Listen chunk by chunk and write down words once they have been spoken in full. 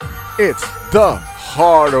It's the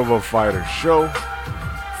Heart of a Fighter show.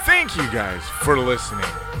 Thank you guys for listening.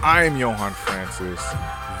 I'm Johan Francis.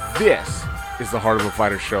 This is the Heart of a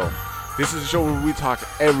Fighter show. This is a show where we talk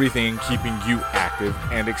everything keeping you active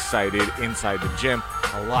and excited inside the gym.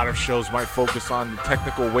 A lot of shows might focus on the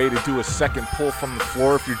technical way to do a second pull from the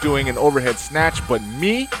floor if you're doing an overhead snatch, but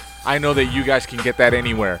me, I know that you guys can get that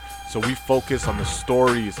anywhere. So we focus on the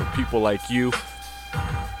stories of people like you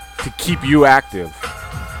to keep you active.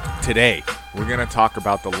 Today, we're going to talk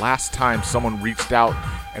about the last time someone reached out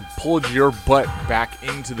and pulled your butt back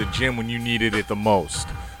into the gym when you needed it the most.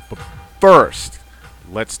 But first,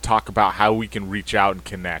 let's talk about how we can reach out and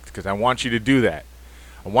connect, because I want you to do that.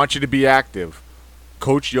 I want you to be active.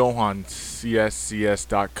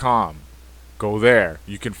 CoachJohanCSCS.com. Go there.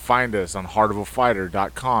 You can find us on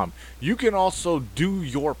heartofafighter.com. You can also do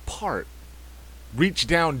your part. Reach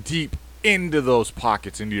down deep into those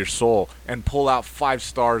pockets, into your soul, and pull out 5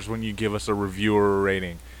 stars when you give us a review or a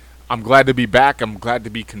rating. I'm glad to be back. I'm glad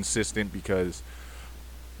to be consistent because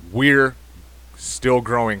we're still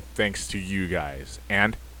growing thanks to you guys.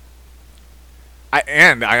 And I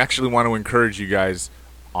actually want to encourage you guys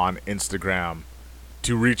on Instagram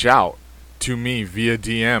to reach out to me via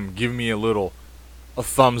DM. Give me a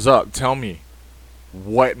thumbs up. Tell me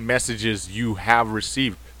what messages you have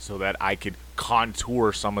received so that I could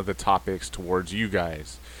contour some of the topics towards you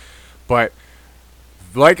guys. But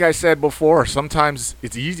like I said before, sometimes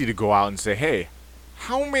it's easy to go out and say, hey,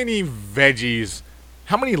 how many veggies,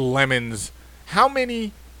 how many lemons, how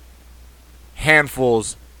many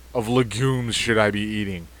handfuls of legumes should I be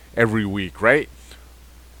eating every week, right?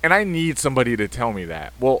 And I need somebody to tell me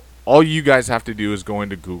that. Well, all you guys have to do is go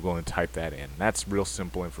into Google and type that in. That's real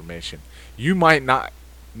simple information. You might not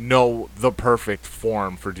know the perfect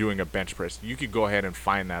form for doing a bench press. You could go ahead and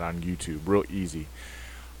find that on YouTube real easy.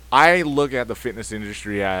 I look at the fitness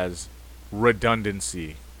industry as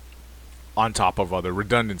redundancy on top of other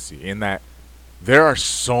redundancy, in that there are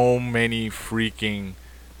so many freaking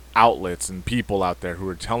outlets and people out there who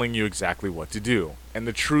are telling you exactly what to do. And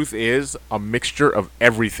the truth is, a mixture of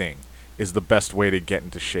everything is the best way to get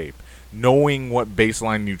into shape. Knowing what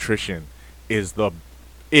baseline nutrition is the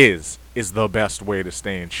best way to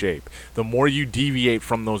stay in shape. The more you deviate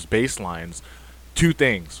from those baselines, 2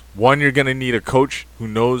 things. One, you're going to need a coach who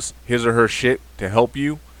knows his or her shit to help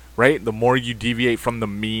you, right? The more you deviate from the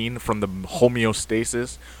mean, from the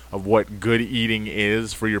homeostasis of what good eating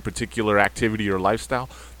is for your particular activity or lifestyle,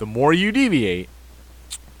 the more you deviate,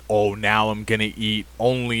 oh, now I'm going to eat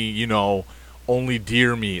only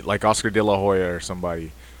deer meat like Oscar De La Hoya or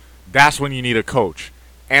somebody. That's when you need a coach.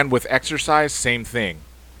 And with exercise, same thing.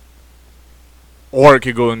 Or it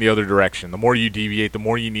could go in the other direction. The more you deviate, the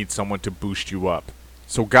more you need someone to boost you up.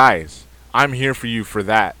 So guys, I'm here for you for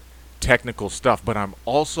that technical stuff, but I'm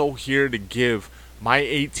also here to give my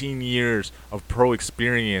 18 years of pro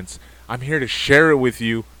experience. I'm here to share it with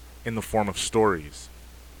you in the form of stories,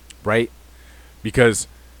 right? Because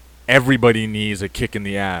everybody needs a kick in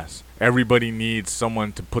the ass. Everybody needs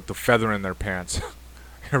someone to put the feather in their pants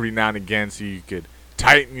every now and again so you could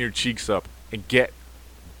tighten your cheeks up and get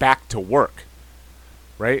back to work,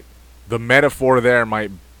 right? The metaphor there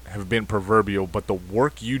might have been proverbial, but the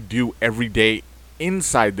work you do every day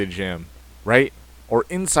inside the gym, right? Or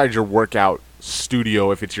inside your workout studio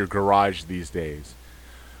if it's your garage these days.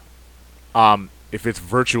 If it's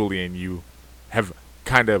virtually and you have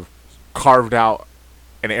kind of carved out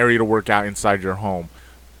an area to work out inside your home,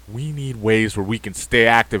 we need ways where we can stay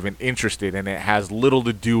active and interested, and it has little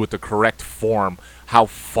to do with the correct form, how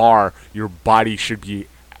far your body should be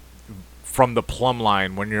from the plumb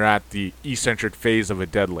line when you're at the eccentric phase of a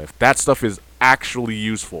deadlift. That stuff is actually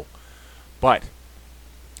useful. But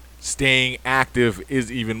staying active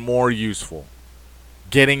is even more useful.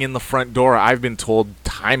 Getting in the front door, I've been told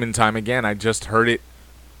time and time again, I just heard it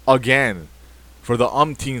again for the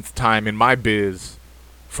umpteenth time in my biz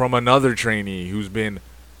from another trainee who's been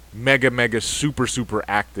mega super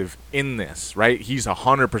active in this, right? He's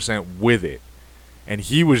 100% with it. And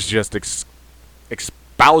he was just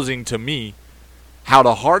espousing to me how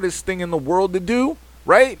the hardest thing in the world to do,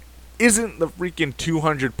 right, isn't the freaking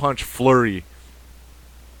 200 punch flurry.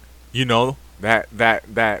 You know, that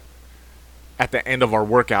at the end of our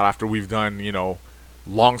workout after we've done,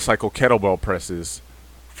 long cycle kettlebell presses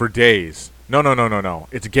for days. No.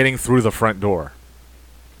 It's getting through the front door.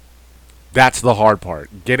 That's the hard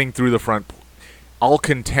part. Getting through the front. I'll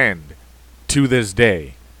contend to this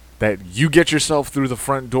day that you get yourself through the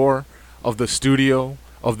front door of the studio,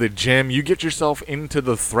 of the gym, you get yourself into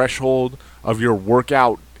the threshold of your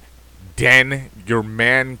workout den, your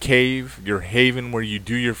man cave, your haven where you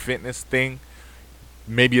do your fitness thing,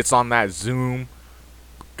 Maybe it's on that Zoom,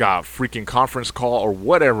 got freaking conference call or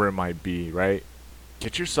whatever it might be, right?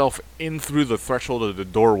 Get yourself in through the threshold of the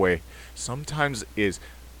doorway. Sometimes is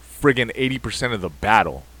friggin' 80% of the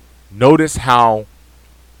battle. Notice how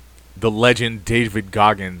the legend David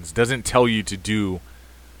Goggins doesn't tell you to do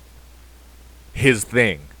his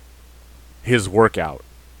thing, his workout.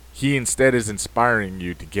 He instead is inspiring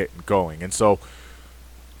you to get going. And so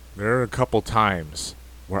there are a couple times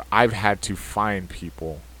where I've had to find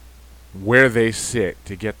people where they sit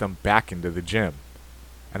to get them back into the gym.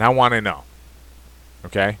 And I want to know,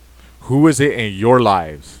 okay? Who is it in your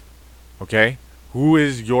lives, okay? Who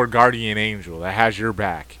is your guardian angel that has your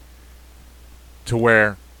back to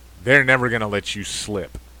where they're never going to let you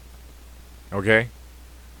slip, okay?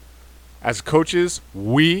 As coaches,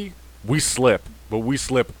 we slip, but we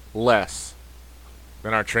slip less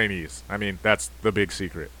than our trainees. I mean, that's the big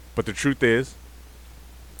secret. But the truth is,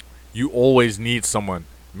 you always need someone.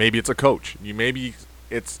 Maybe it's a coach. Maybe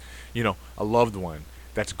it's, a loved one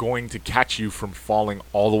that's going to catch you from falling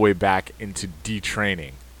all the way back into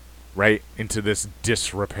detraining, right? Into this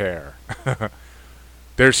disrepair.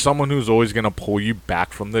 There's someone who's always going to pull you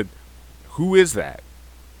back from the... Who is that?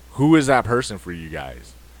 Who is that person for you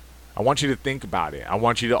guys? I want you to think about it. I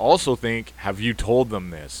want you to also think, have you told them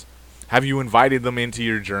this? Have you invited them into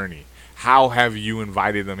your journey? How have you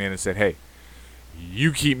invited them in and said, hey,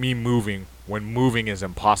 you keep me moving when moving is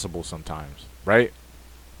impossible sometimes, right?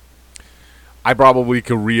 I probably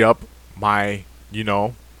could re-up my,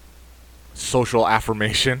 social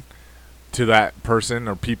affirmation to that person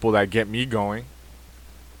or people that get me going.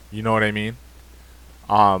 You know what I mean?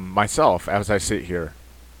 Myself, as I sit here,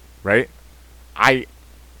 right? I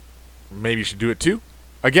maybe should do it too.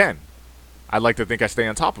 Again, I'd like to think I stay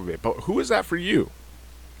on top of it, but who is that for you?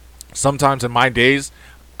 Sometimes in my days,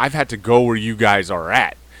 I've had to go where you guys are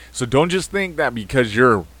at. So don't just think that because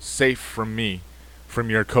you're safe from me, from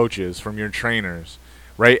your coaches, from your trainers,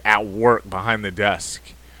 right at work behind the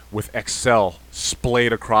desk with Excel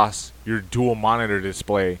splayed across your dual monitor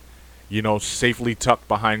display, safely tucked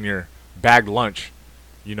behind your bagged lunch,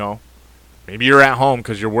 Maybe you're at home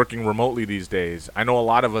because you're working remotely these days. I know a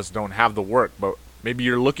lot of us don't have the work, but maybe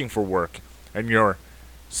you're looking for work and you're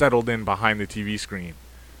settled in behind the TV screen,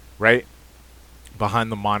 right?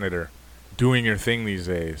 Behind the monitor, doing your thing these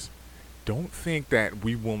days. Don't think that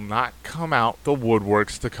we will not come out the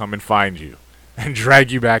woodworks to come and find you and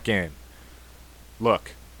drag you back in.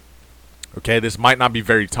 Look, okay, this might not be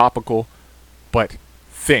very topical, but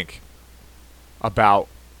think about...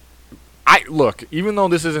 Look, even though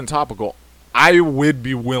this isn't topical, I would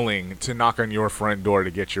be willing to knock on your front door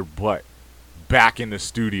to get your butt back in the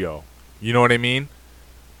studio. You know what I mean?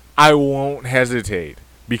 I won't hesitate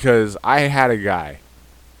because I had a guy,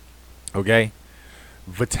 okay?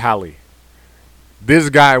 Vitaly. This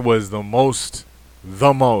guy was the most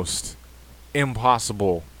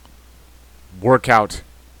impossible workout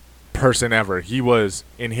person ever. He was,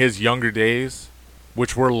 in his younger days,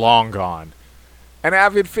 which were long gone, an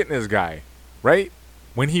avid fitness guy, right?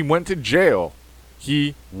 When he went to jail,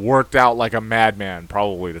 he worked out like a madman,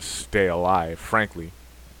 probably to stay alive, frankly.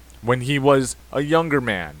 When he was a younger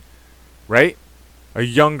man, right? A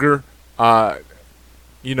younger, less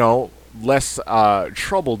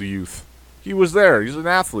troubled youth. He was there. He's an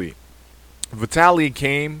athlete. Vitaly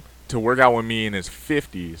came to work out with me in his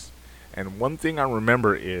 50s. And one thing I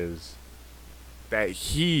remember is that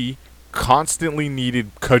he constantly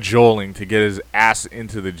needed cajoling to get his ass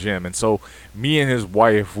into the gym. And so me and his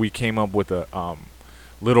wife, we came up with a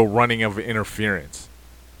little running of interference.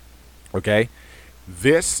 Okay?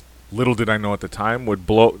 This, little did I know at the time, would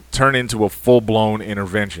turn into a full-blown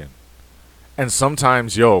intervention. And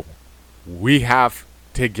sometimes, we have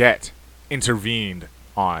to get intervened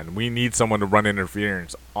on. We need someone to run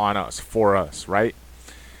interference on us, for us, right?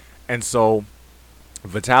 And so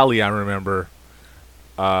Vitaly, I remember,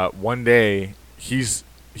 one day he's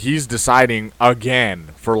deciding again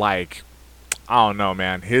for I don't know,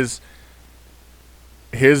 man. His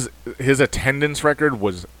attendance record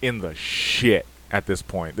was in the shit at this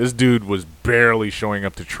point. This dude was barely showing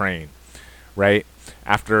up to train, right?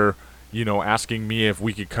 After, asking me if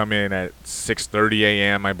we could come in at 6:30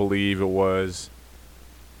 a.m., I believe it was.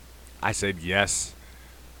 I said yes.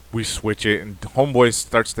 We switch it, and homeboy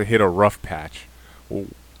starts to hit a rough patch. Well,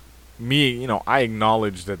 me, I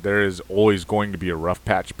acknowledge that there is always going to be a rough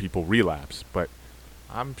patch. People relapse, but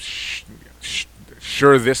I'm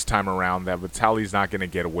sure this time around that Vitaly's not going to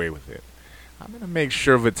get away with it. I'm going to make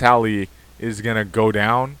sure Vitaly is going to go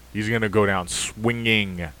down. He's going to go down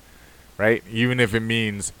swinging, right? Even if it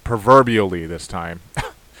means proverbially this time,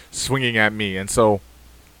 swinging at me. And so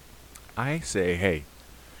I say, hey,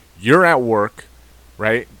 You're at work,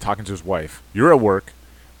 right? Talking to his wife. You're at work.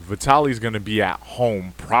 Vitali's going to be at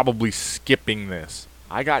home, probably skipping this.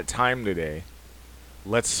 I got time today.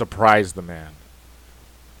 Let's surprise the man.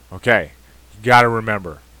 Okay, you got to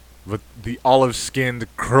remember the olive-skinned,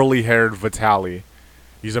 curly-haired Vitali.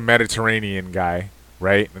 He's a Mediterranean guy,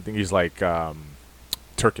 right? I think he's like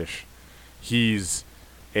Turkish. He's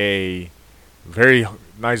a very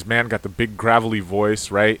nice man. Got the big gravelly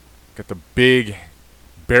voice, right? Got the big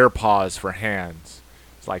bear paws for hands.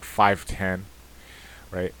 It's like 5'10",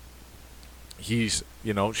 right? He's,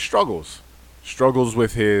 struggles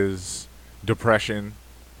with his depression,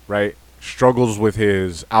 right? Struggles with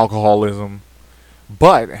his alcoholism,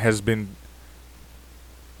 but has been,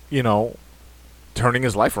 turning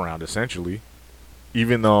his life around essentially,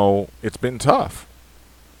 even though it's been tough.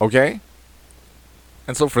 Okay?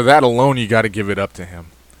 And so for that alone, you got to give it up to him.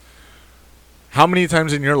 How many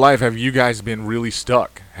times in your life have you guys been really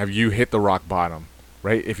stuck? Have you hit the rock bottom,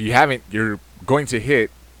 right? If you haven't, you're going to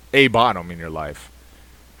hit a bottom in your life.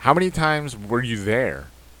 How many times were you there?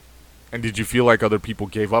 And did you feel like other people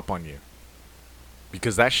gave up on you?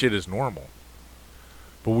 Because that shit is normal.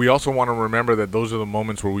 But we also want to remember that those are the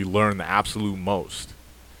moments where we learn the absolute most.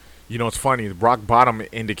 It's funny, the rock bottom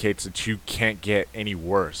indicates that you can't get any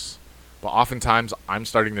worse. But oftentimes, I'm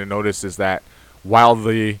starting to notice is that while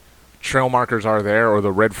the trail markers are there or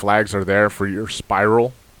the red flags are there for your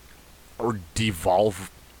spiral or de-evolution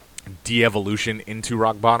into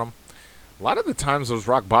rock bottom, a lot of the times those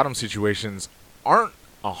rock bottom situations aren't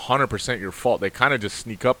 100% your fault. They kind of just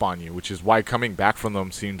sneak up on you, which is why coming back from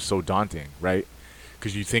them seems so daunting, right?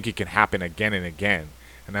 Because you think it can happen again and again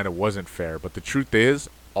and that it wasn't fair. But the truth is,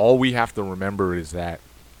 all we have to remember is that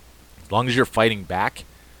as long as you're fighting back,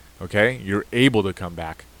 okay, you're able to come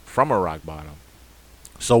back from a rock bottom.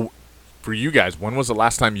 So for you guys, when was the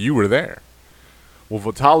last time you were there? Well,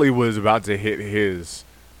 Vitali was about to hit his,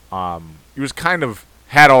 he was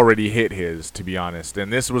had already hit his, to be honest.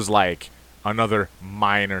 And this was like another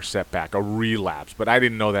minor setback, a relapse. But I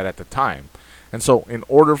didn't know that at the time. And so in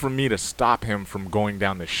order for me to stop him from going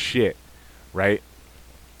down the shit, right,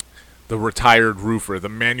 the retired roofer, the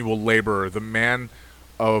manual laborer, the man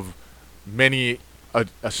of many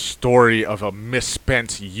a story of a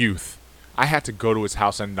misspent youth, I had to go to his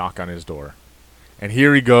house and knock on his door. And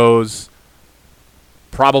here he goes,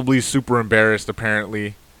 probably super embarrassed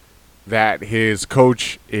apparently, that his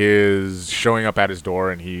coach is showing up at his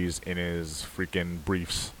door and he's in his freaking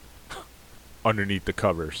briefs underneath the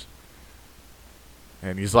covers.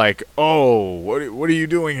 And he's like, "Oh, what are you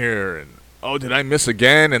doing here?" And, "Oh, did I miss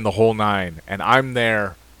again?" And the whole nine. And I'm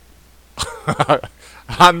there.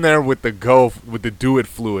 I'm there with the do it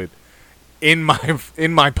fluid in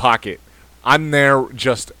my pocket. I'm there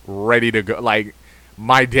just ready to go. Like,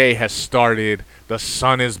 my day has started. The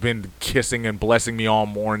sun has been kissing and blessing me all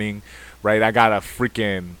morning, right? I got a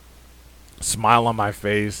freaking smile on my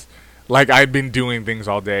face. Like, I'd been doing things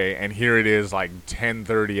all day, and here it is, like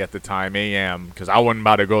 10:30 at the time a.m. because I wasn't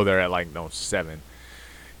about to go there at 7.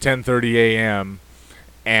 10:30 a.m.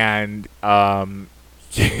 and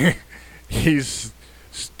he's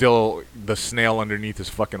still the snail underneath his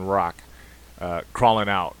fucking rock, crawling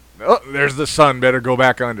out. Oh, there's the sun. Better go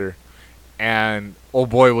back under. And old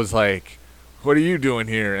boy was like, "What are you doing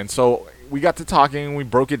here?" And so we got to talking. We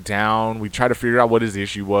broke it down. We tried to figure out what his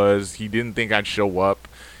issue was. He didn't think I'd show up.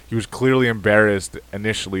 He was clearly embarrassed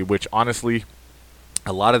initially, which honestly,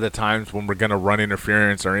 a lot of the times when we're going to run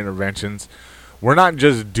interference or interventions, we're not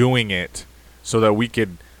just doing it so that we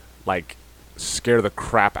could, scare the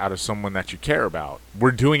crap out of someone that you care about.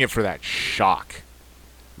 We're doing it for that shock.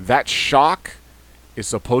 That shock is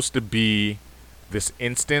supposed to be this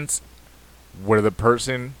instance where the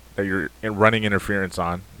person that you're running interference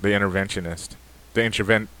on, the interventionist, the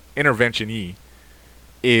interventionee,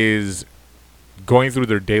 is going through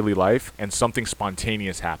their daily life and something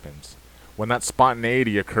spontaneous happens. When that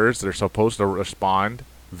spontaneity occurs, they're supposed to respond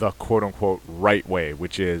the quote-unquote right way,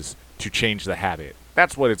 which is to change the habit.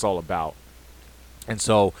 That's what it's all about. And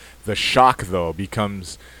so the shock, though,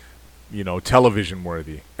 becomes, television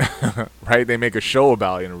worthy, right? They make a show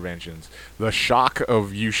about interventions. The shock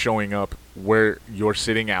of you showing up where you're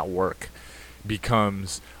sitting at work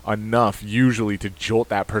becomes enough usually to jolt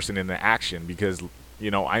that person into action because,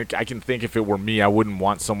 I can think if it were me, I wouldn't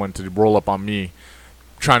want someone to roll up on me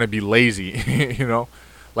trying to be lazy,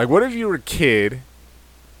 Like, what if you were a kid,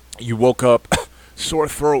 you woke up, sore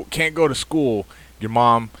throat, can't go to school, your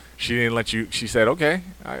mom, she didn't let you, she said, "Okay,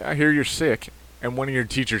 I hear you're sick," and one of your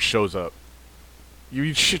teachers shows up.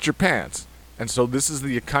 You shit your pants. And so this is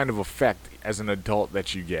the kind of effect as an adult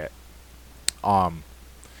that you get.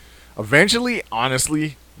 Eventually,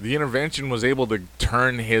 honestly, the intervention was able to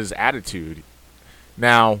turn his attitude.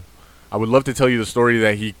 Now, I would love to tell you the story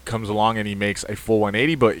that he comes along and he makes a full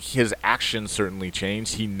 180, but his actions certainly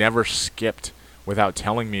changed. He never skipped without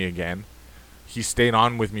telling me again. He stayed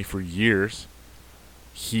on with me for years.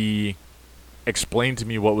 He explained to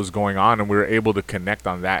me what was going on, and we were able to connect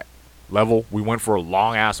on that level. We went for a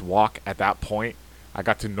long-ass walk at that point. I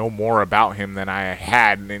got to know more about him than I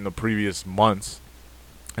had in the previous months.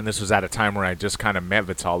 And this was at a time where I just kind of met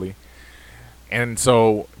Vitaly. And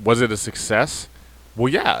so, was it a success? Well,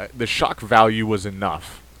 yeah, the shock value was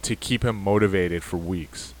enough to keep him motivated for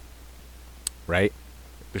weeks. Right?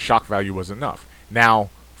 The shock value was enough. Now,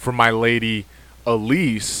 for my lady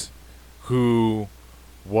Elise, who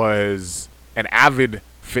was an avid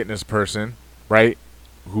fitness person, right?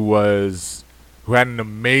 Who had an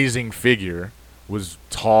amazing figure, was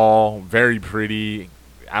tall, very pretty.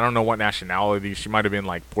 I don't know what nationality. She might have been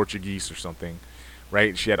like Portuguese or something,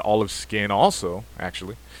 right? She had olive skin also,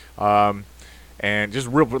 actually. And just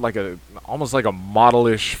real like almost like a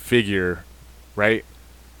modelish figure, right?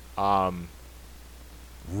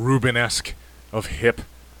 Rubenesque of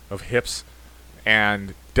hips,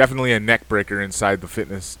 and definitely a neck breaker inside the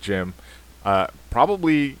fitness gym.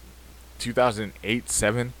 Probably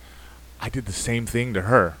 2008-7, I did the same thing to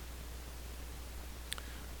her.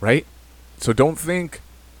 Right? So don't think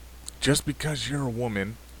just because you're a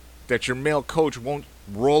woman that your male coach won't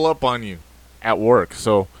roll up on you at work.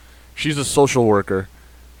 So she's a social worker.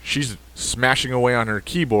 She's smashing away on her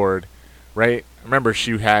keyboard, right? Remember,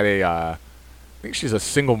 she had I think she's a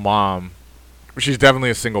single mom. She's definitely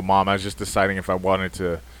a single mom. I was just deciding if I wanted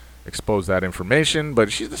to expose that information,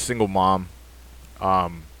 but she's a single mom.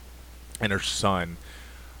 And her son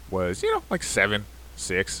was, like 7,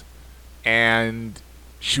 6. And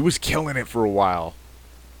she was killing it for a while.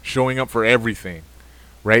 Showing up for everything,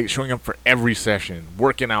 right? Showing up for every session.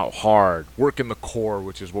 Working out hard. Working the core,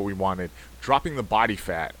 which is what we wanted. Dropping the body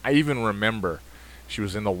fat. I even remember she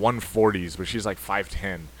was in the 140s, but she's like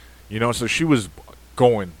 5'10". So she was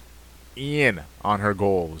going in on her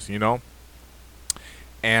goals,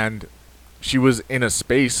 And she was in a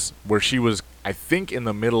space where she was, I think, in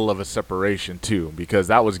the middle of a separation too, because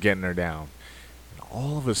that was getting her down. And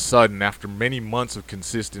all of a sudden, after many months of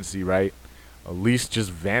consistency, right, Elise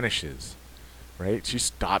just vanishes, right? She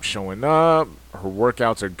stopped showing up. Her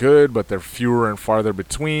workouts are good, but they're fewer and farther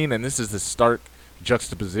between. And this is the stark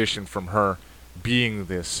juxtaposition from her being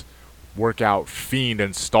this workout fiend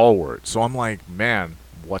and stalwart. So I'm like, man,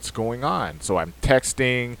 what's going on? So I'm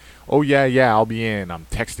texting. Oh, yeah, I'll be in. I'm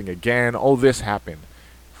texting again. Oh, this happened.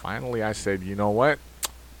 Finally, I said, you know what?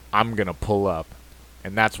 I'm going to pull up.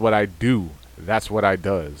 And that's what I do. That's what I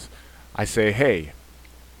does. I say, hey,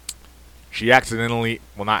 she not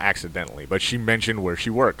accidentally, but she mentioned where she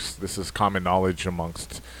works. This is common knowledge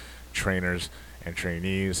amongst trainers and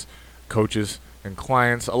trainees, coaches and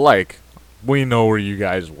clients alike. We know where you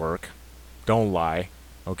guys work. Don't lie.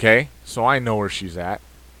 Okay? So I know where she's at.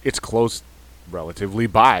 It's close, relatively,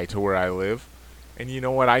 by to where I live. And you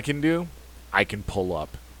know what I can do? I can pull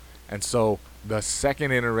up. And so the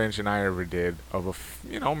second intervention I ever did of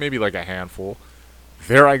maybe like a handful,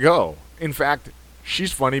 there I go. In fact,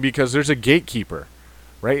 she's funny because there's a gatekeeper,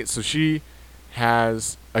 right? So she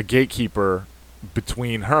has a gatekeeper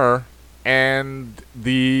between her and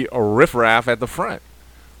the riffraff at the front.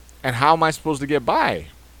 And how am I supposed to get by?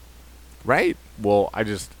 Right? Well, I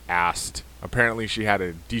just asked. Apparently she had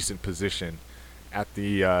a decent position at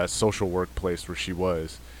the social workplace where she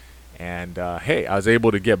was. And, hey, I was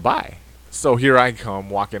able to get by. So here I come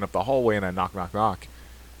walking up the hallway and I knock, knock, knock.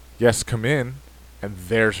 Yes, come in. And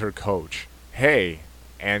there's her coach. Hey.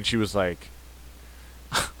 And she was like,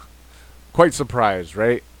 quite surprised,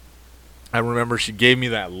 right? I remember she gave me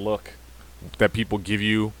that look that people give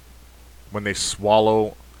you when they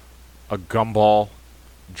swallow a gumball,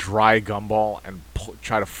 dry gumball, and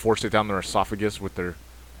try to force it down their esophagus with their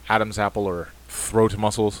Adam's apple or throat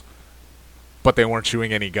muscles, but they weren't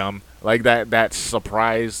chewing any gum. Like that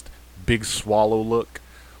surprised big swallow look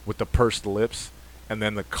with the pursed lips and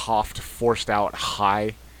then the coughed, forced out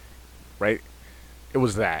high, right? It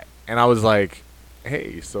was that. And I was like,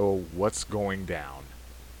 hey, so what's going down?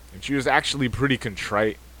 And she was actually pretty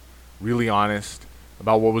contrite, really honest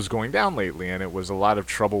about what was going down lately. And it was a lot of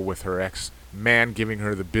trouble with her ex-man giving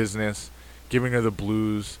her the business, giving her the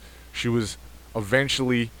blues. She was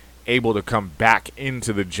eventually able to come back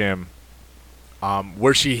into the gym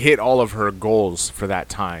where she hit all of her goals for that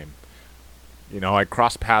time. I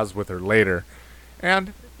crossed paths with her later.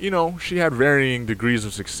 And, she had varying degrees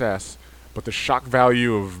of success. But the shock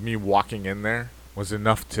value of me walking in there was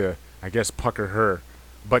enough to, I guess, pucker her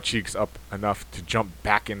butt cheeks up enough to jump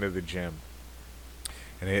back into the gym.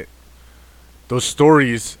 And those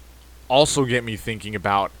stories also get me thinking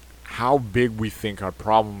about how big we think our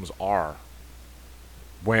problems are,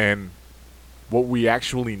 when what we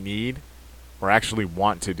actually need or actually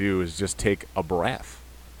want to do is just take a breath,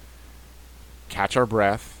 catch our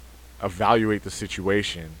breath, evaluate the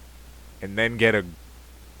situation, and then get a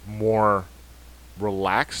more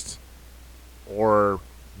relaxed, or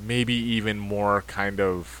maybe even more kind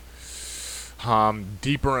of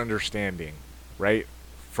deeper understanding, right?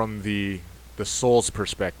 From the soul's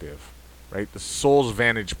perspective, right? The soul's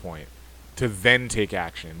vantage point, to then take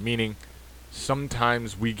action. Meaning,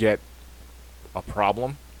 sometimes we get a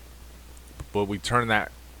problem, but we turn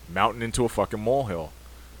that mountain into a fucking molehill,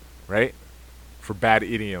 right? For bad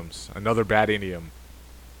idioms, another bad idiom,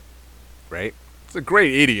 right? It's a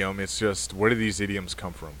great idiom. It's just, where do these idioms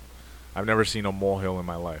come from? I've never seen a molehill in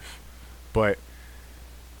my life. But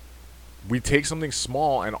we take something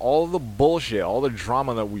small, and all the bullshit, all the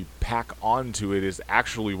drama that we pack onto it is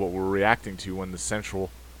actually what we're reacting to, when the central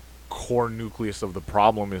core nucleus of the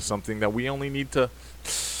problem is something that we only need to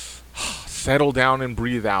settle down and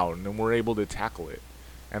breathe out, and then we're able to tackle it.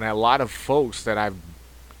 And a lot of folks that I've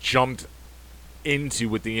jumped into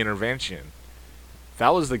with the intervention, that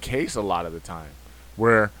was the case a lot of the time,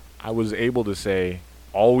 where I was able to say,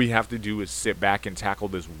 all we have to do is sit back and tackle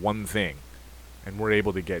this one thing, and we're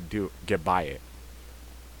able to get by it.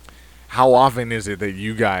 How often is it that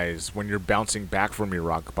you guys, when you're bouncing back from your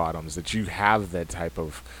rock bottoms, that you have that type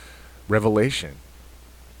of revelation,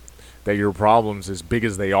 that your problems, as big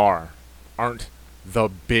as they are, aren't the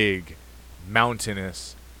big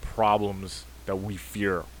mountainous problems that we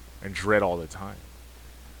fear and dread all the time,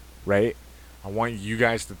 right? I want you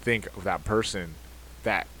guys to think of that person,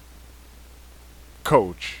 that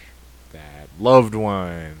coach, that loved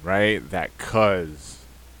one, right? That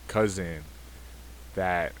cousin,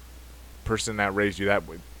 that person that raised you, that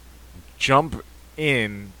would jump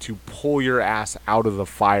in to pull your ass out of the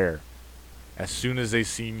fire as soon as they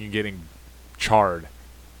seen you getting charred,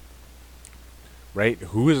 right?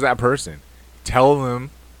 Who is that person? Tell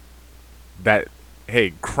them that,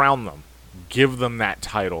 hey, crown them, give them that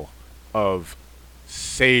title of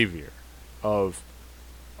savior, of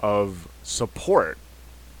support,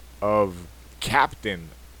 of captain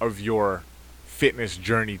of your fitness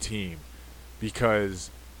journey team,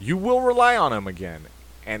 because you will rely on them again,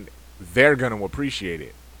 and they're going to appreciate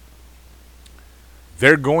it.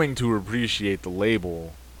 They're going to appreciate the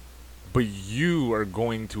label, but you are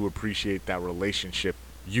going to appreciate that relationship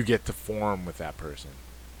you get to form with that person.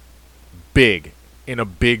 Big, in a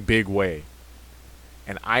big, big way.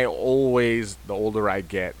 And I always, the older I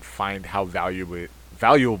get, find how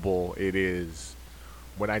valuable it is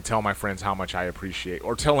when I tell my friends how much I appreciate,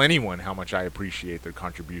 or tell anyone how much I appreciate their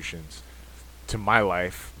contributions to my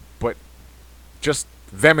life, but just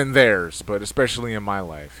them and theirs, but especially in my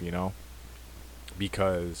life, you know?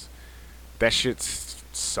 Because that shit's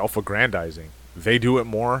self-aggrandizing. They do it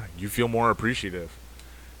more, you feel more appreciative.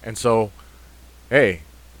 And so, hey,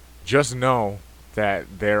 just know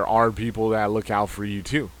that there are people that look out for you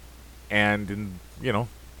too. And, you know,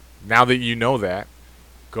 now that you know that,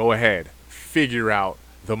 go ahead, figure out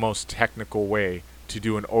the most technical way to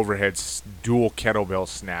do an overhead dual kettlebell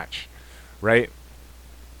snatch, right?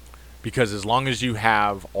 Because as long as you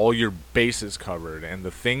have all your bases covered and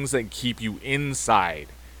the things that keep you inside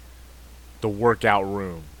the workout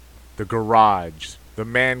room, the garage, the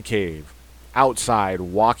man cave, outside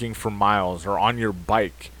walking for miles, or on your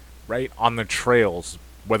bike, right, on the trails,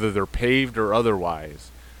 whether they're paved or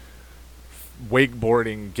otherwise,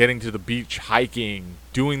 wakeboarding, getting to the beach, hiking,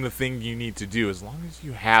 doing the thing you need to do, as long as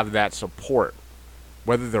you have that support,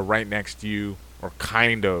 whether they're right next to you or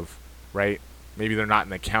kind of, right, maybe they're not in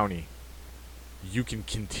the county, you can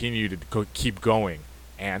continue to keep going,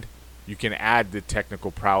 and you can add the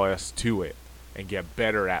technical prowess to it and get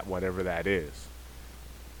better at whatever that is.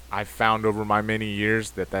 I've found over my many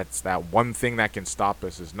years that that's that one thing that can stop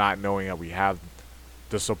us, is not knowing that we have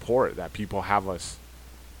the support, that people have us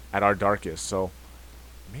at our darkest. So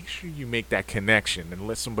make sure you make that connection and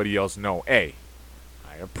let somebody else know, hey,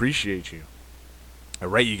 I appreciate you. All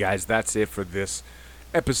right, you guys, that's it for this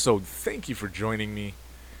episode. Thank you for joining me.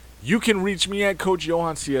 You can reach me at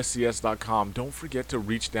CoachJohanCSCS.com. Don't forget to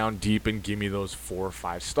reach down deep and give me those 4 or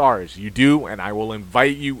 5 stars. You do, and I will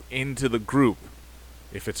invite you into the group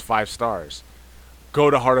if it's 5 stars.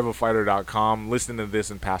 Go to heartofafighter.com, listen to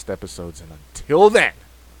this and past episodes, and until then,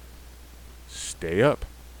 stay up.